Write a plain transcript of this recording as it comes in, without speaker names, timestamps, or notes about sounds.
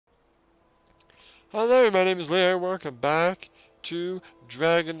Hello, my name is Leo. Welcome back to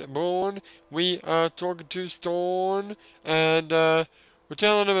Dragonborn. We are talking to Storm, and we're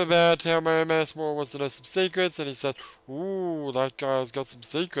telling him about how my master wants to know some secrets, and he said, "Ooh, that guy's got some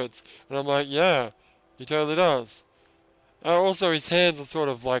secrets." And I'm like, "Yeah, he totally does." Also, his hands are sort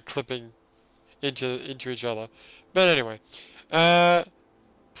of like clipping into each other. But anyway, uh,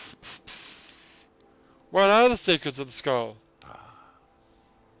 what are the secrets of the skull?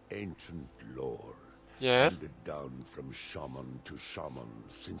 Ancient lore, Yeah. handed down from shaman to shaman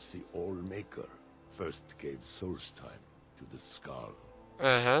since the All-Maker first gave source time to the skull.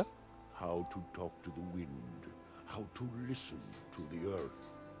 Uh-huh. How to talk to the wind, how to listen to the earth.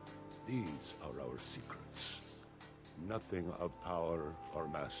 These are our secrets. Nothing of power or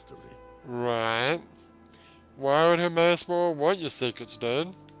mastery. Right. Why would her master want your secrets,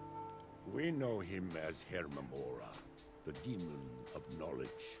 dude? We know him as Hermamora, the demon of knowledge.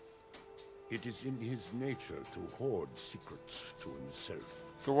 It is in his nature to hoard secrets to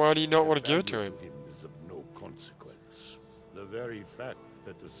himself. So why do you not want to give it to him? The value to him is of no consequence. The very fact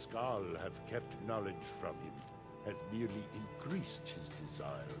that the Skull have kept knowledge from him has merely increased his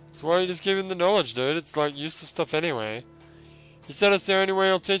desire. So why don't you just give him the knowledge, dude? It's like useless stuff anyway. He said it's the only way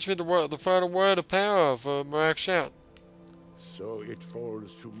he'll teach me the final word of power for Marak Shout. So it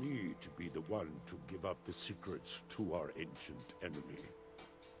falls to me to be the one to give up the secrets to our ancient enemy.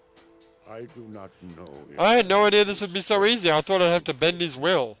 I do not know if I had no idea this would be so easy. I thought I'd have to bend his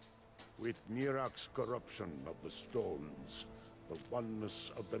will. with Nirak's corruption of the stones, the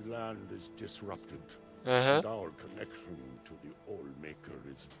oneness of the land is disrupted, and our connection to the All-Maker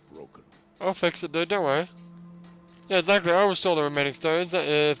is broken. I'll fix it, dude. Don't worry. Yeah, exactly. I will restore the remaining stones,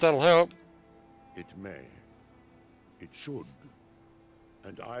 if that'll help. It may. It should.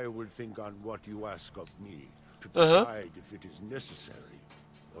 And I will think on what you ask of me to decide if it is necessary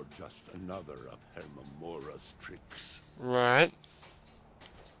or just another of Hermamora's tricks. Right.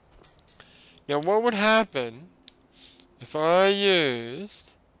 Now, what would happen if I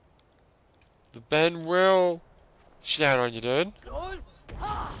used the Ben will shout on you, dude?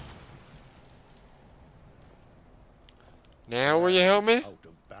 Now, will you help me? Out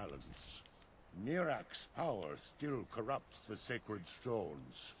of balance. Nirak's power still corrupts the sacred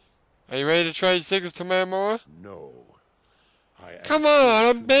stones. Are you ready to trade secrets to Mamora? No. Come on,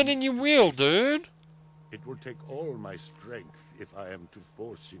 I'm bending your wheel, dude. It will take all my strength if I am to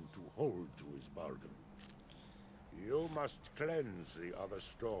force him to hold to his bargain. You must cleanse the other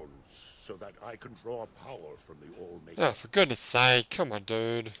stones so that I can draw power from the All-Maker. Oh, for goodness sake, come on,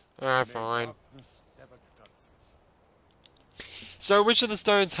 dude. Alright, fine. So, which of the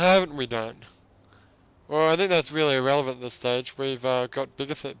stones haven't we done? Well, I think that's really irrelevant at this stage. We've got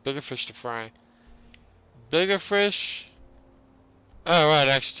bigger fish to fry. Bigger fish... Oh, right, it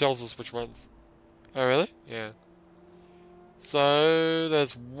actually tells us which ones. Oh, really? Yeah. So,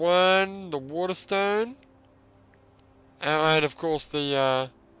 there's one, the water stone. And, of course, the,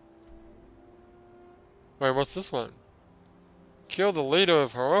 Wait, what's this one? Kill the leader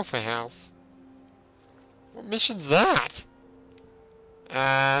of Horofa House. What mission's that?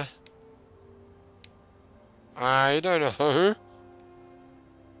 I don't know.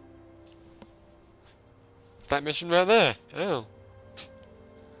 It's that mission right there. Oh.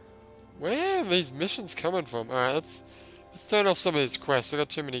 Where are these missions coming from? Alright, let's turn off some of these quests. I got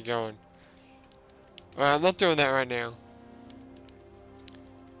too many going. Alright, I'm not doing that right now.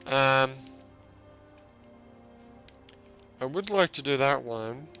 I would like to do that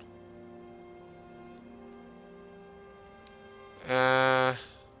one.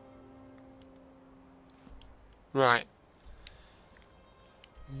 Right.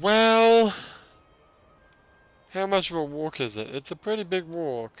 Well, how much of a walk is it? It's a pretty big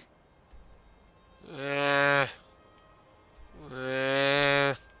walk. But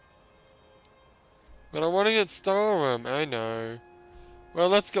I want to get Starroom. I know. Well,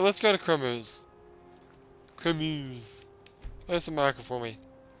 let's go to Cremuse. Cremuse. Place a marker for me.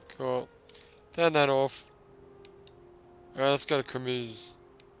 Cool. Turn that off. Alright, let's go to Cremuse.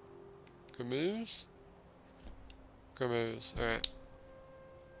 Cremuse? Cremuse. Alright.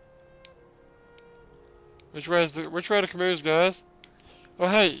 Which way to Cremuse, guys? Oh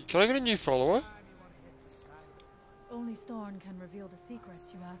hey, can I get a new follower? Only Storm can reveal the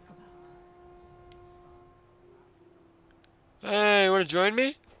secrets you ask about. Hey, you wanna join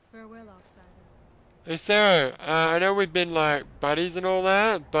me? Farewell, outsider. Hey Sarah, I know we've been like buddies and all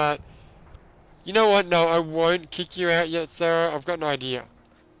that, but you know what? No, I won't kick you out yet, Sarah. I've got an idea.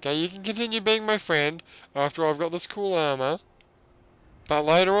 Okay, you can continue being my friend after I've got this cool armor, but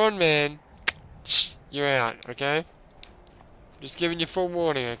later on, man, you're out. Okay? Just giving you full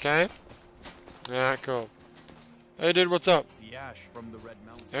warning. Okay? Alright, cool. Hey dude, what's up? The ash from the Red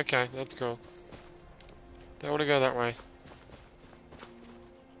Mountain. Okay, that's cool. Don't want to go that way.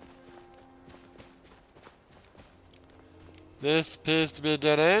 This appears to be a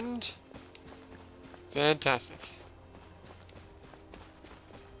dead end. Fantastic.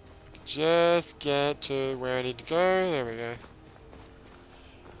 Just get to where I need to go. There we go.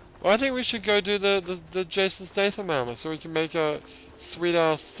 Well, I think we should go do the Jason Statham armor so we can make a sweet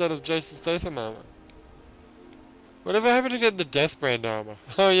ass set of Jason Statham armor. Whatever happened to get the Deathbrand armor?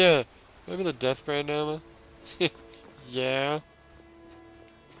 Oh yeah, remember the Deathbrand armor? Yeah.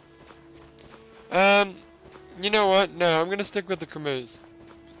 You know what? No, I'm gonna stick with the Camus.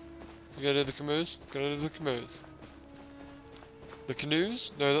 You gonna do the Camus? Gonna do the Camus. The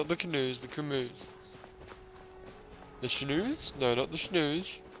canoes? No, not the canoes, the Camus. The schnoos? No, not the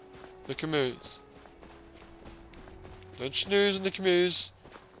schnoos. The Camus. Don't snooze in the Camus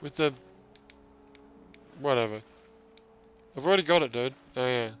with the... whatever. I've already got it, dude. Oh,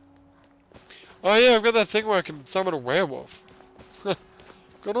 yeah. Oh, yeah, I've got that thing where I can summon a werewolf.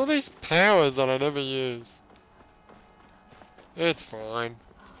 Got all these powers that I never use. It's fine.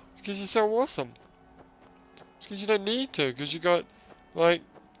 It's because you're so awesome. It's because you don't need to, because you got, like,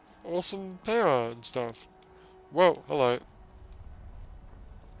 awesome power and stuff. Whoa, hello.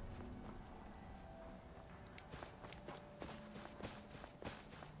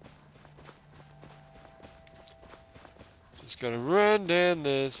 Just gotta run down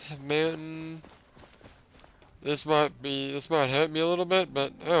this mountain. This might hurt me a little bit,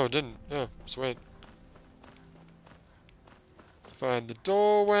 but oh, it didn't. Oh, sweet. Find the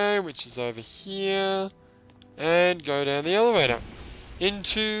doorway, which is over here, and go down the elevator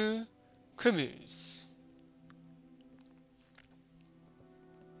into Camus.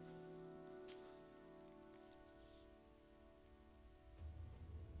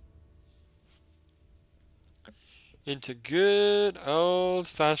 Into good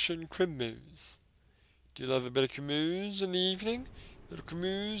old-fashioned Camus. Do you love a bit of Camus in the evening? A little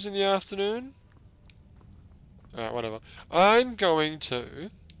Camus in the afternoon? Alright, whatever. I'm going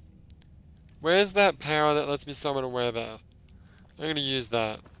to... Where's that power that lets me summon a werebear? I'm going to use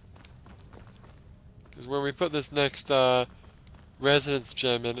that. Because when we put this next residence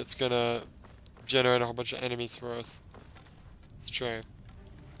gem in, it's going to generate a whole bunch of enemies for us. It's true.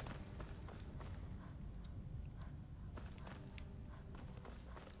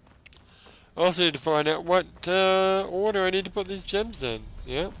 I also need to find out what order I need to put these gems in.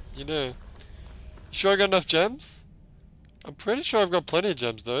 Yeah, you do. You sure I got enough gems? I'm pretty sure I've got plenty of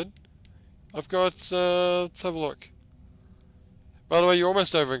gems, dude. I've got, let's have a look. By the way, you're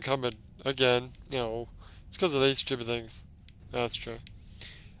almost over encumbered. Again. You know, it's because of these stupid things. That's true.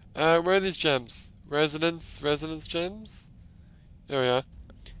 Where are these gems? Residence gems? There we are.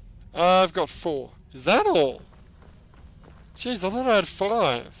 I've got 4. Is that all? Jeez, I thought I had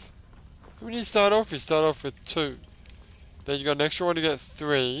 5. When you start off with 2. Then you got an extra one to get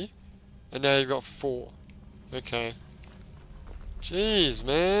 3. And now you've got 4. Okay. Jeez,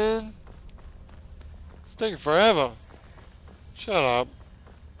 man. It's taking forever. Shut up.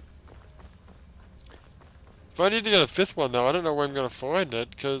 If I need to get a 5th one though, I don't know where I'm going to find it.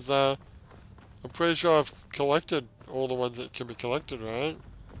 Because I'm pretty sure I've collected all the ones that can be collected, right?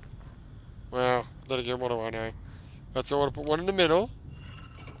 Well, then again, what do I know? Right, so I want to put one in the middle.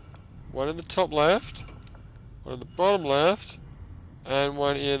 One in the top left, one in the bottom left, and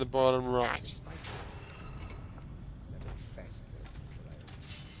one in the bottom right. I'm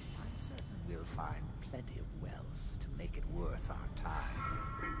certain we'll find plenty of wealth to make it worth our time.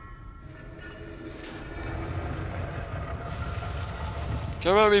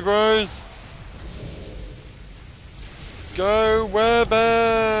 Come at me, bros! Go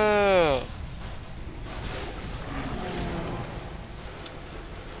Weber!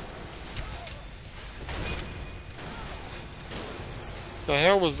 The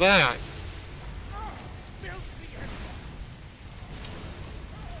hell was that?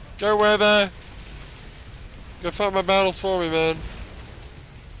 Go Weber! Go fight my battles for me, man.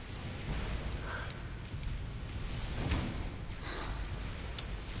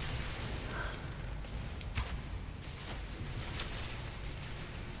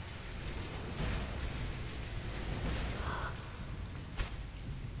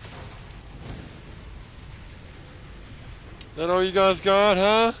 Is that all you guys got,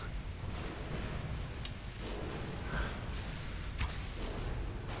 huh?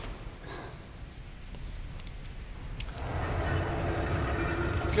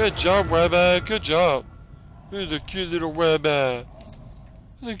 Good job, Weber. Good job. Who's a cute little Weber?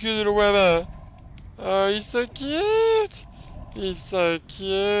 Who's a cute little Weber? Oh, he's so cute. He's so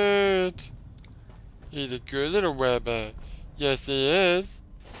cute. He's a good little werebear. Yes, he is.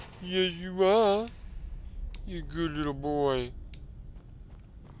 Yes, you are. You good little boy.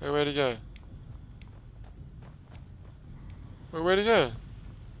 Hey, where'd he go? Where'd he go?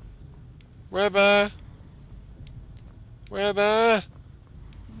 Werebear! Werebear!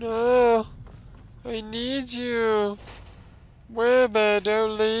 No! I need you! Werebear,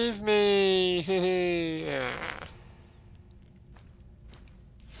 don't leave me! Ah.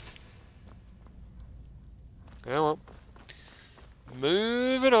 Oh well.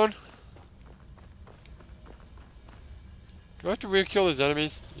 Moving on. Do I have to re-kill these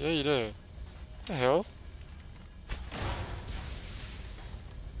enemies? Yeah, you do. What the hell?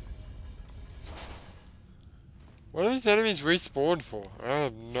 What are these enemies respawned for? I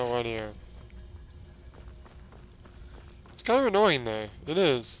have no idea. It's kind of annoying though. It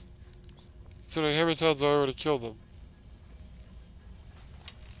is. Considering how many times I already killed them.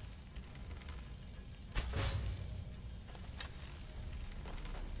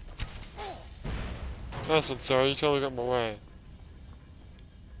 Nice one, sorry. You totally got in my way.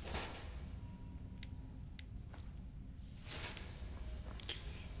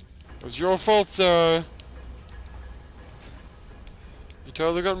 It was your fault, sir. You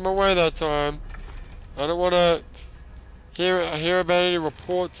totally got in my way that time. I don't want to hear about any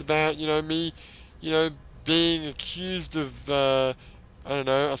reports about, me, being accused of, I don't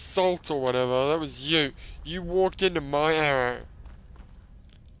know, assault or whatever. That was you. You walked into my arrow.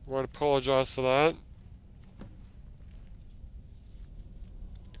 I want to apologize for that.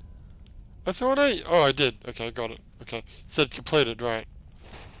 I thought oh, I did. Okay, got it. Okay. Said completed, right.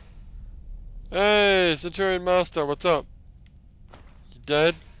 Hey, Centurion Master, what's up? You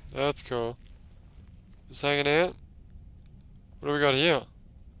dead? That's cool. Just hanging out? What do we got here?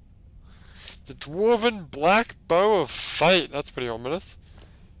 The Dwarven Black Bow of Fate. That's pretty ominous.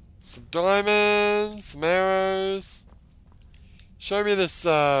 Some diamonds, some arrows. Show me this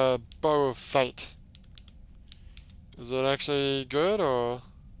Bow of Fate. Is it actually good, or...?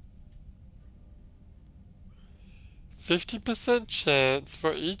 50% chance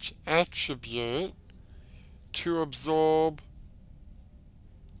for each attribute to absorb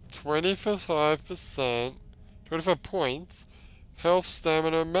 25%, 25 points, health,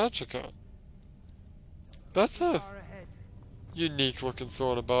 stamina, magicka. That's a unique looking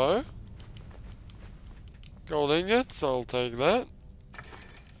sort of bow. Gold ingots, I'll take that.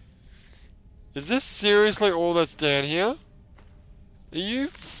 Is this seriously all that's down here? Are you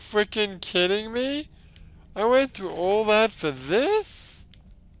freaking kidding me? I went through all that for this?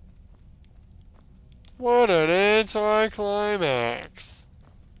 What an anticlimax.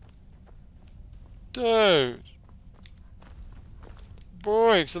 Dude.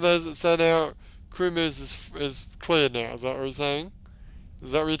 Boring. So now Kruma's is cleared now, is that what you're saying?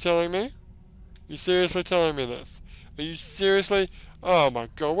 Is that what you're telling me? Are you seriously telling me this? Are you seriously? Oh my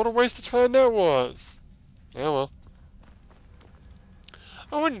god, what a waste of time that was. Oh well.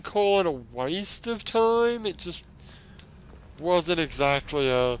 I wouldn't call it a waste of time, it just wasn't exactly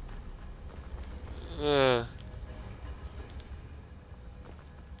a...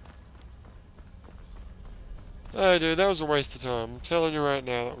 Oh dude, that was a waste of time. I'm telling you right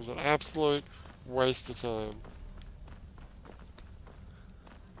now, that was an absolute waste of time.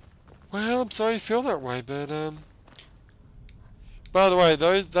 Well, I'm sorry you feel that way, but by the way,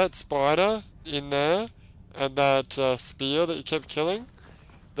 that spider in there, and that spear that you kept killing,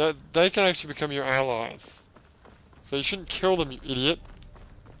 they can actually become your allies. So you shouldn't kill them, you idiot.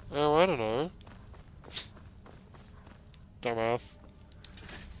 Oh, I don't know. Dumbass.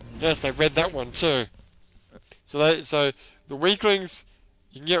 Yes, they read that one too. So the weaklings,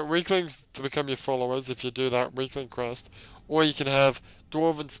 you can get weaklings to become your followers if you do that weakling quest, or you can have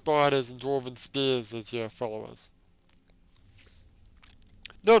dwarven spiders and dwarven spears as your followers.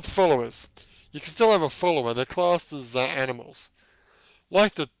 Not followers. You can still have a follower. They're classed as animals.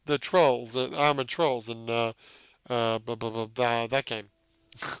 Like the trolls, the armored trolls in that game.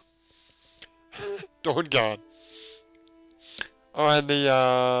 Dawn Guard. Oh, and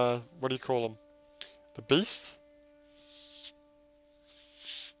the, what do you call them? The beasts?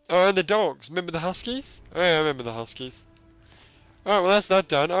 Oh, and the dogs. Remember the huskies? Oh, yeah, I remember the huskies. Alright, well that's that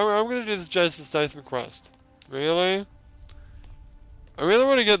done. I'm going to do this Jason Statham quest. Really? I really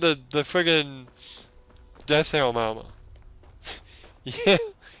want to get the friggin' Death Helm armor.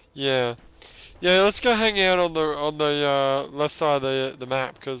 Yeah. Let's go hang out on the left side of the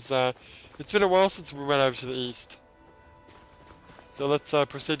map, because it's been a while since we went over to the east. So let's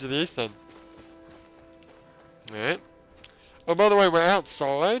proceed to the east then. Alright. Oh, by the way, we're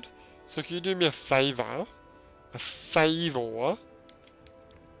outside, so can you do me a favour? A favour?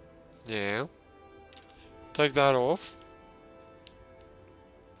 Yeah. Take that off.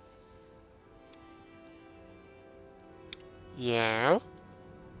 Yeah.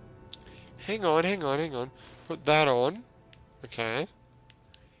 Hang on. Put that on. Okay.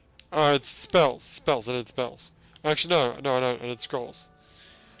 Oh, it's spells. Spells. I need spells. Actually, no. I need scrolls.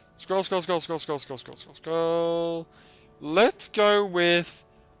 Scroll. Let's go with,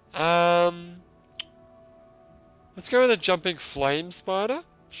 let's go with a jumping flame spider.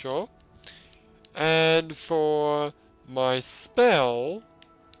 Sure. And for my spell,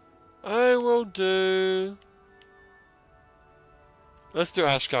 I will do... Let's do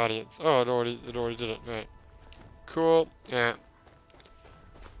Ash Guardians. Oh, it already did it. Right. Cool. Yeah.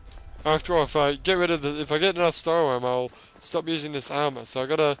 After all, if I get enough Starworm, I'll stop using this armor. So I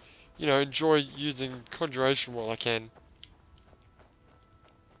gotta, you know, enjoy using Conjuration while I can.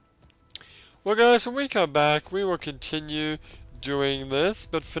 Well, guys, when we come back, we will continue doing this.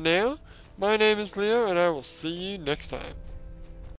 But for now, my name is Leo, and I will see you next time.